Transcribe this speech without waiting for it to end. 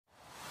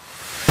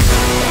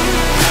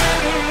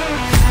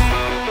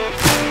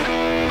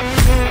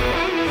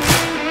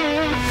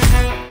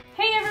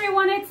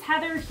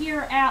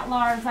at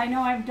LARRS. I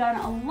know I've done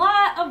a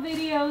lot of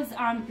videos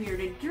on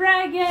bearded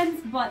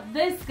dragons, but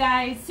this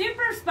guy is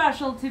super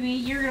special to me.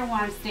 You're going to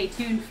want to stay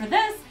tuned for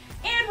this,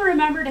 and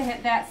remember to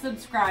hit that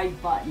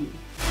subscribe button.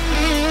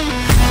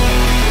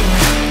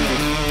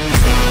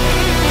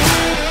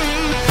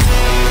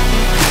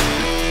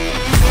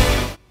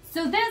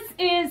 So this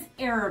is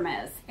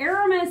Aramis.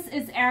 Aramis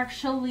is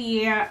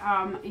actually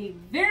a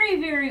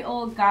very, very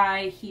old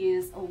guy. He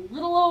is a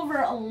little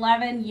over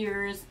 11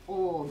 years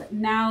old.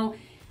 Now,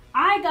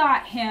 I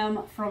got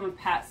him from a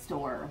pet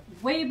store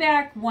way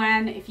back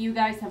when. If you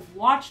guys have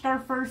watched our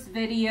first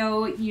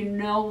video, you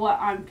know what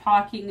I'm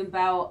talking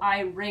about.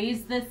 I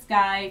raised this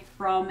guy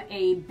from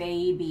a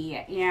baby,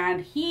 and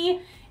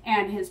he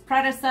and his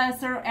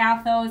predecessor,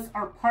 Athos,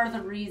 are part of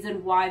the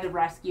reason why the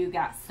rescue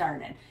got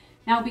started.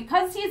 Now,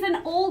 because he's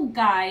an old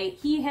guy,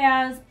 he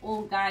has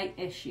old guy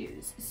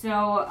issues.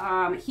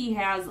 So he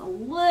has a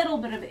little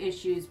bit of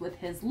issues with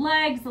his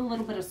legs, a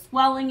little bit of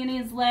swelling in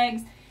his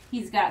legs.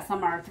 He's got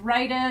some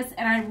arthritis,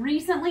 and I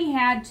recently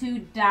had to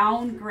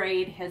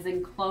downgrade his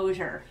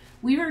enclosure.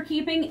 We were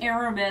keeping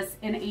Aramis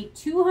in a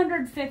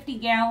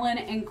 250-gallon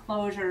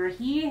enclosure.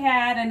 He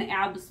had an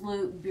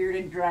absolute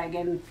bearded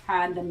dragon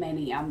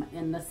condominium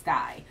in the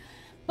sky.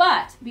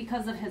 But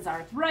because of his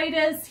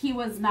arthritis, he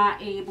was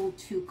not able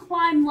to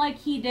climb like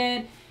he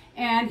did,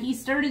 and he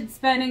started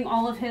spending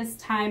all of his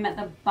time at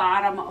the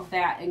bottom of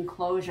that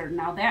enclosure.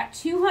 Now, that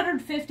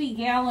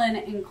 250-gallon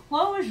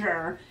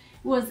enclosure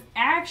was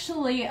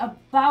actually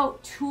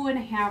about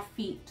 2.5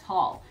 feet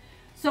tall.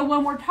 So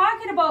when we're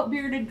talking about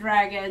bearded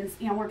dragons,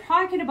 you know, we're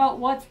talking about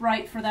what's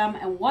right for them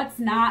and what's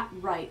not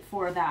right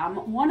for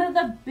them. One of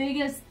the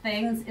biggest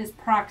things is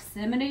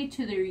proximity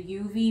to their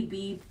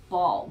UVB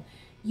bulb.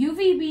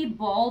 UVB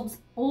bulbs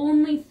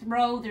only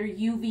throw their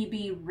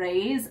UVB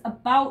rays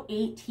about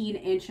 18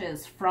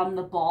 inches from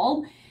the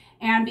bulb.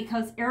 And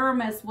because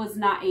Aramis was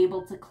not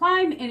able to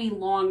climb any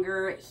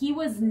longer, he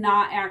was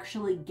not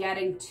actually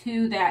getting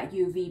to that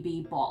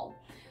UVB bulb.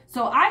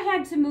 So I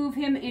had to move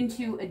him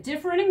into a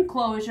different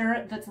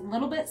enclosure that's a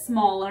little bit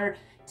smaller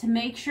to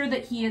make sure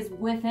that he is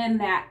within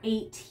that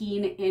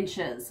 18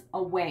 inches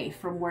away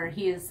from where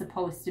he is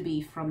supposed to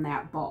be from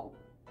that bulb.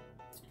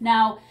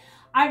 Now,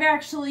 I've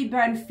actually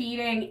been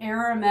feeding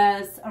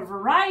Aramis a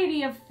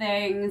variety of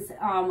things.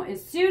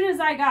 As soon as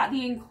I got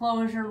the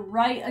enclosure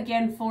right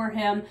again for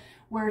him,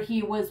 where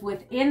he was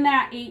within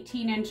that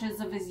 18 inches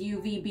of his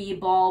UVB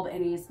bulb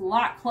and he's a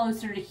lot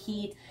closer to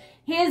heat,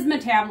 his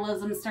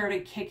metabolism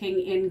started kicking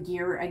in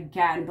gear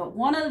again. But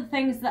one of the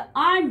things that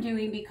I'm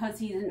doing, because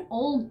he's an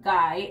old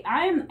guy,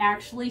 I'm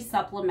actually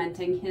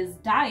supplementing his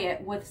diet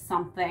with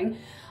something.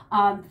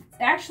 It's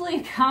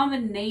actually a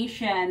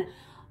combination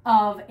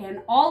of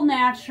an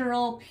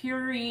all-natural,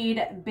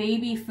 pureed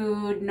baby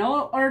food,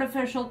 no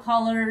artificial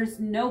colors,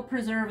 no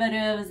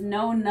preservatives,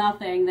 no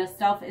nothing. This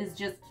stuff is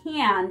just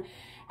canned.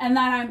 And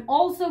then I'm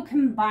also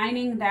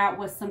combining that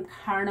with some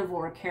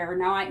carnivore care.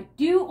 Now, I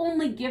do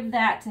only give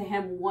that to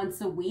him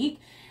once a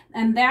week,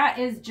 and that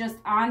is just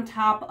on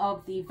top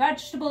of the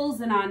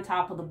vegetables and on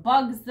top of the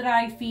bugs that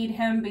I feed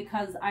him,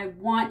 because I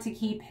want to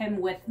keep him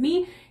with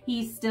me.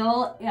 He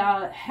still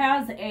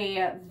has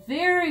a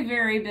very,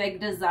 very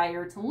big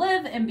desire to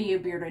live and be a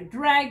bearded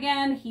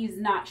dragon. He's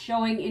not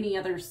showing any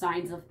other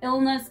signs of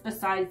illness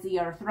besides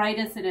the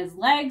arthritis in his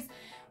legs,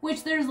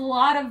 which there's a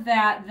lot of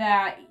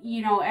that,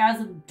 you know,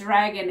 as a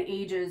dragon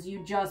ages,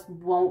 you just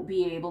won't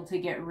be able to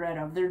get rid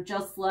of. They're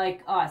just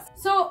like us.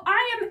 So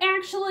I am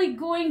actually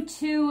going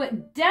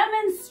to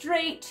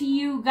demonstrate to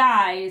you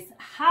guys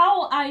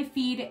how I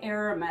feed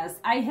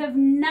Aramis. I have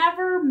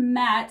never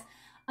met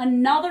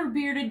another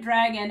bearded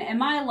dragon in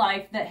my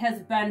life that has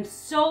been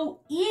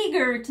so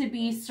eager to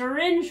be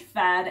syringe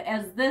fed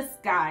as this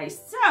guy.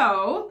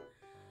 So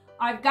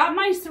I've got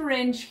my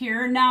syringe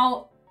here.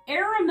 Now,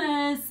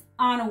 Aramis,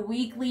 on a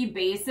weekly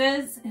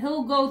basis,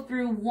 he'll go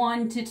through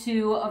 1 to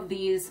 2 of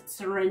these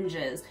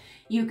syringes.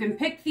 You can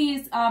pick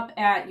these up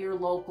at your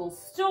local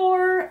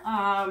store.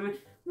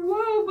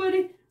 Whoa,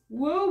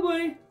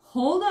 buddy,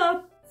 hold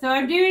up. So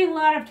I'm doing a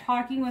lot of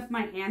talking with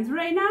my hands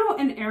right now,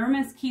 and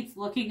Aramis keeps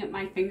looking at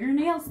my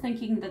fingernails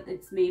thinking that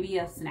it's maybe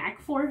a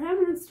snack for him,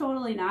 and it's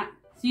totally not.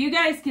 So you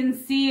guys can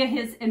see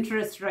his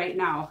interest right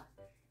now.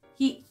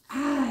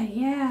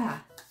 Yeah.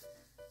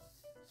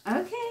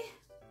 Okay.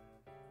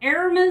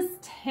 Aramis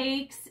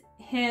takes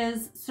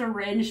his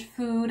syringe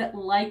food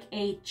like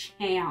a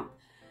champ.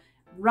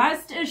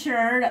 Rest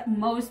assured,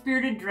 most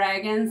bearded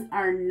dragons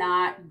are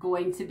not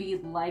going to be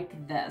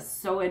like this.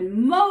 So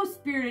in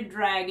most bearded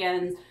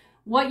dragons,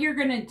 what you're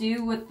going to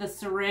do with the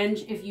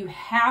syringe, if you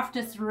have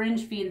to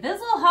syringe feed, this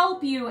will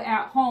help you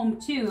at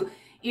home too.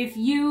 If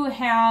you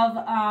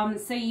have,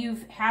 say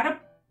you've had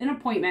an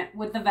appointment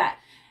with the vet,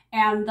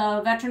 and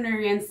the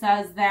veterinarian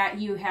says that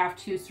you have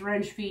to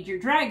syringe feed your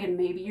dragon.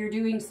 Maybe you're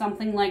doing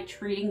something like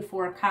treating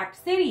for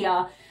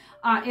coccidia.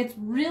 It's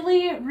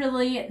really,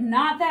 really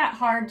not that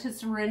hard to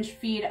syringe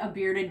feed a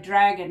bearded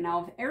dragon.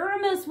 Now, if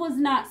Aramis was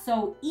not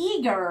so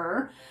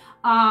eager,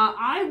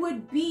 I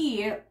would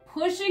be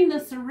pushing the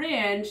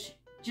syringe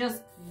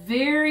just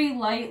very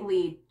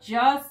lightly,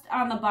 just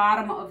on the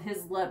bottom of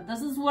his lip.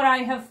 This is what I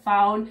have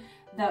found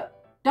that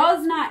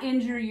does not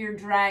injure your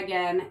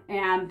dragon,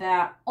 and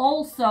that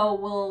also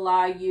will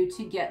allow you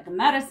to get the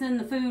medicine,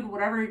 the food,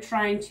 whatever you're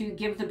trying to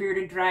give the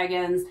bearded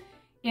dragons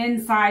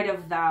inside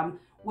of them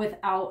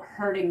without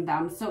hurting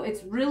them. So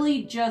it's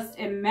really just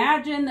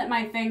imagine that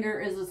my finger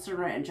is a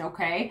syringe,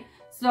 okay?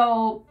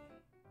 So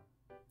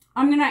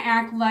I'm gonna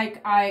act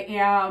like I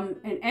am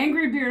an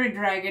angry bearded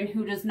dragon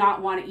who does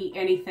not want to eat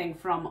anything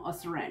from a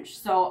syringe.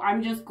 So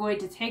I'm just going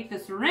to take the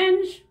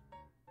syringe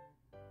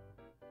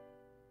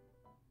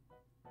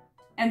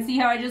and see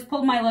how I just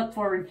pulled my lip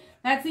forward.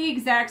 That's the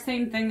exact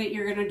same thing that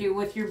you're gonna do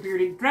with your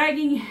bearded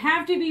dragon. You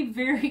have to be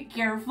very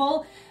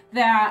careful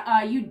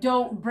that you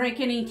don't break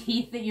any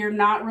teeth, that you're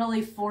not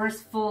really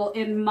forceful.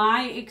 In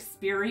my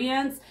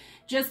experience,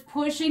 just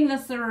pushing the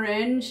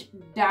syringe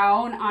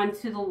down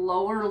onto the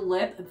lower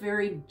lip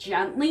very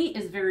gently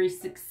is very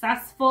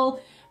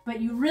successful,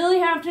 but you really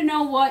have to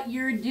know what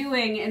you're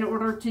doing in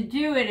order to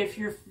do it. If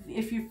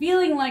you're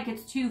feeling like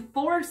it's too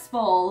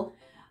forceful,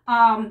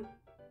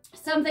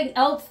 something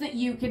else that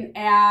you can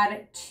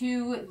add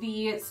to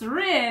the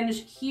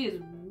syringe, he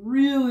is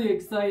really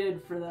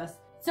excited for this.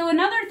 So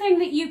another thing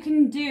that you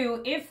can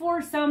do, if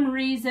for some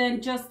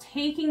reason just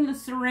taking the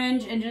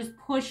syringe and just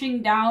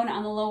pushing down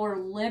on the lower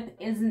lip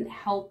isn't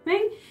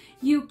helping,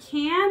 you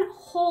can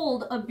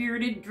hold a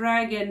bearded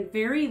dragon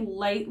very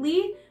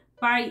lightly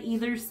by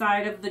either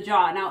side of the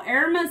jaw. Now,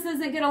 Aramis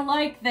isn't gonna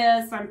like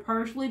this. I'm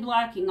partially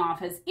blocking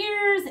off his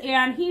ears,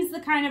 and he's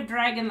the kind of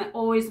dragon that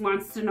always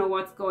wants to know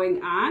what's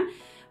going on.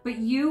 But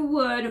you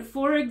would,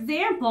 for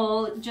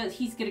example,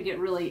 he's gonna get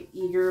really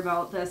eager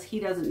about this. He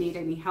doesn't need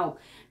any help.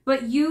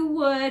 But you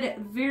would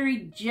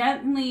very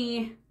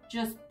gently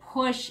just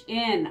push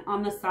in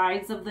on the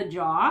sides of the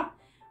jaw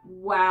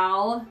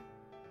while,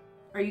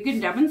 are you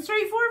gonna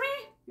demonstrate for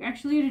me? You're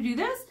actually gonna do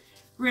this?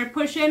 We're gonna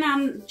push in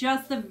on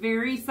just the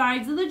very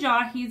sides of the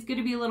jaw. He's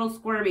gonna be a little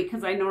squirmy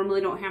because I normally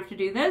don't have to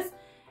do this.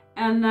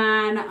 And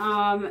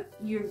then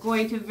you're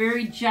going to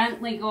very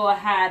gently go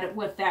ahead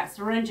with that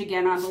syringe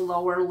again on the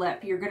lower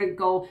lip. You're gonna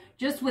go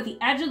just with the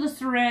edge of the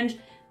syringe,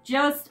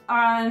 just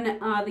on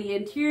the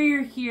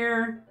interior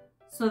here,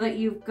 so that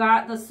you've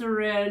got the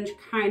syringe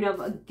kind of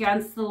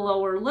against the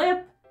lower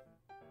lip.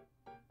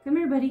 Come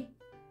here, buddy.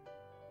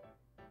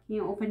 Can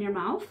you open your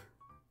mouth?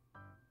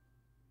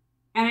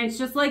 And it's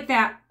just like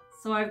that.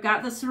 So I've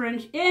got the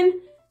syringe in,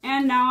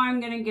 and now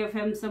I'm gonna give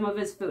him some of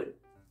his food.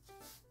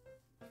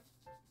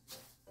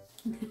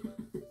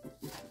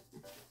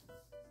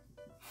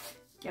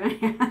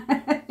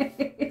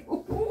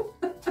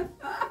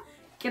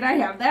 Can I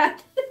have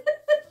that?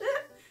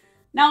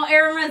 Now,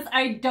 Aramis,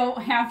 I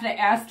don't have to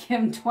ask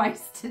him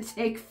twice to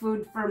take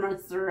food from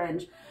a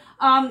syringe.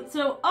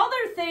 So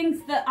other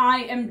things that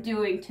I am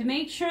doing to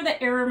make sure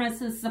that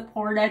Aramis is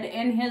supported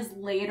in his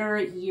later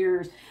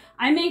years,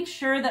 I make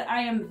sure that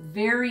I am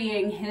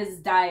varying his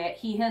diet.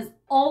 He has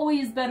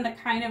always been the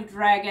kind of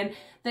dragon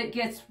that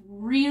gets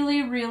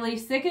really, really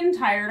sick and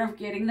tired of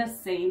getting the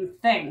same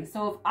thing.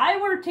 So if I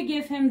were to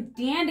give him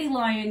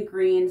dandelion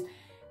greens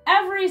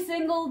every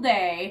single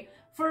day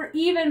for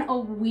even a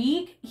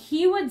week,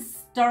 he would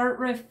start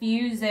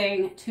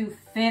refusing to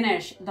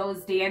finish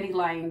those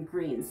dandelion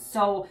greens.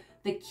 So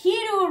the key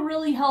to a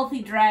really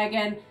healthy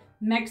dragon,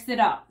 mix it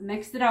up.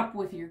 Mix it up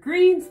with your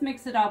greens,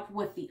 mix it up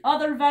with the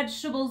other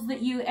vegetables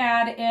that you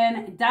add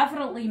in.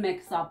 Definitely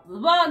mix up the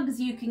bugs.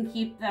 You can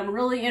keep them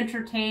really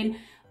entertained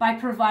by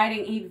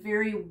providing a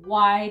very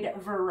wide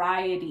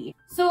variety.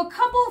 So a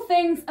couple of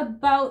things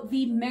about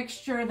the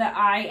mixture that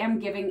I am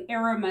giving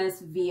Aramis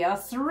via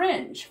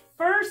syringe.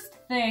 First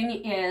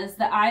thing is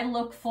that I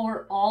look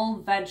for all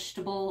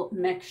vegetable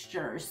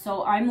mixtures.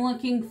 So I'm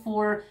looking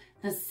for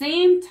the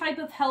same type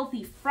of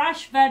healthy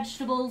fresh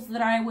vegetables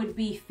that I would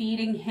be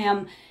feeding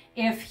him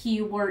if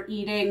he were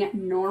eating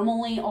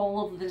normally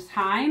all of the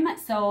time.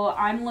 So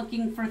I'm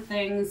looking for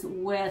things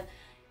with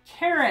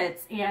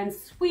carrots and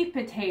sweet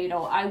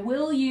potato. I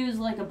will use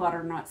like a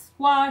butternut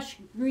squash,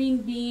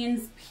 green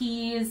beans,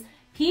 peas.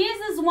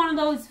 Peas is one of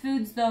those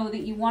foods though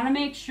that you want to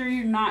make sure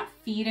you're not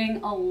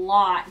feeding a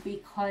lot,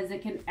 because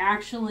it can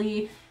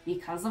actually,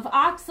 because of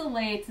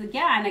oxalates,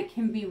 again, it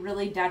can be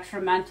really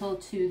detrimental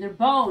to their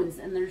bones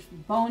and their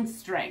bone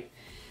strength.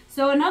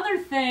 So another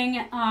thing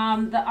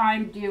that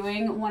I'm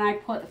doing when I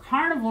put the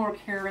carnivore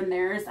care in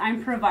there is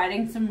I'm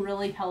providing some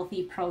really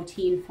healthy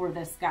protein for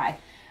this guy.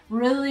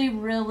 Really,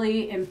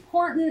 really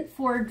important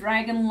for a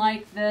dragon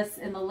like this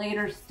in the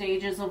later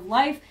stages of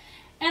life.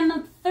 And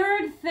the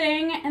third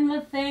thing, and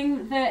the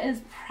thing that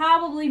is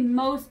probably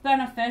most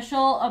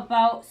beneficial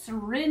about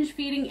syringe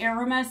feeding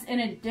Aramis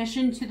in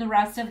addition to the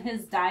rest of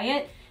his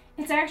diet,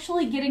 it's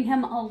actually getting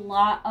him a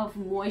lot of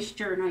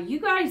moisture. Now you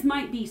guys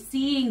might be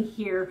seeing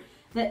here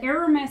that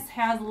Aramis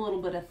has a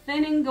little bit of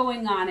thinning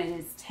going on in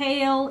his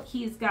tail.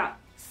 He's got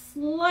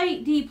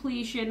slight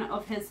depletion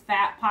of his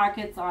fat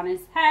pockets on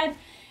his head.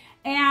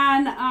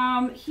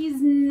 and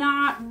he's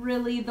not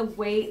really the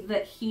weight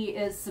that he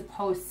is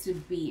supposed to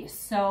be.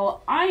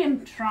 So I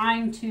am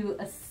trying to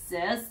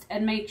assist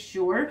and make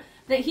sure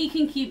that he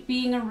can keep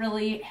being a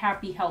really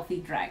happy, healthy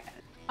dragon.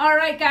 All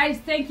right, guys,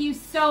 thank you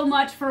so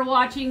much for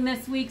watching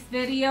this week's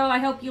video. I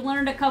hope you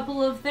learned a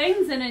couple of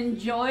things and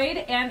enjoyed.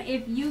 And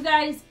if you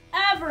guys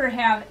ever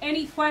have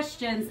any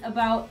questions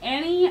about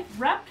any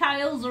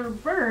reptiles or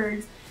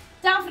birds,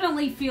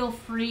 definitely feel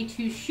free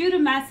to shoot a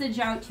message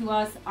out to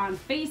us on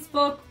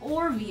Facebook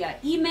or via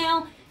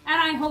email.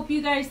 And I hope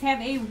you guys have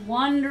a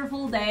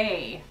wonderful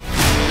day.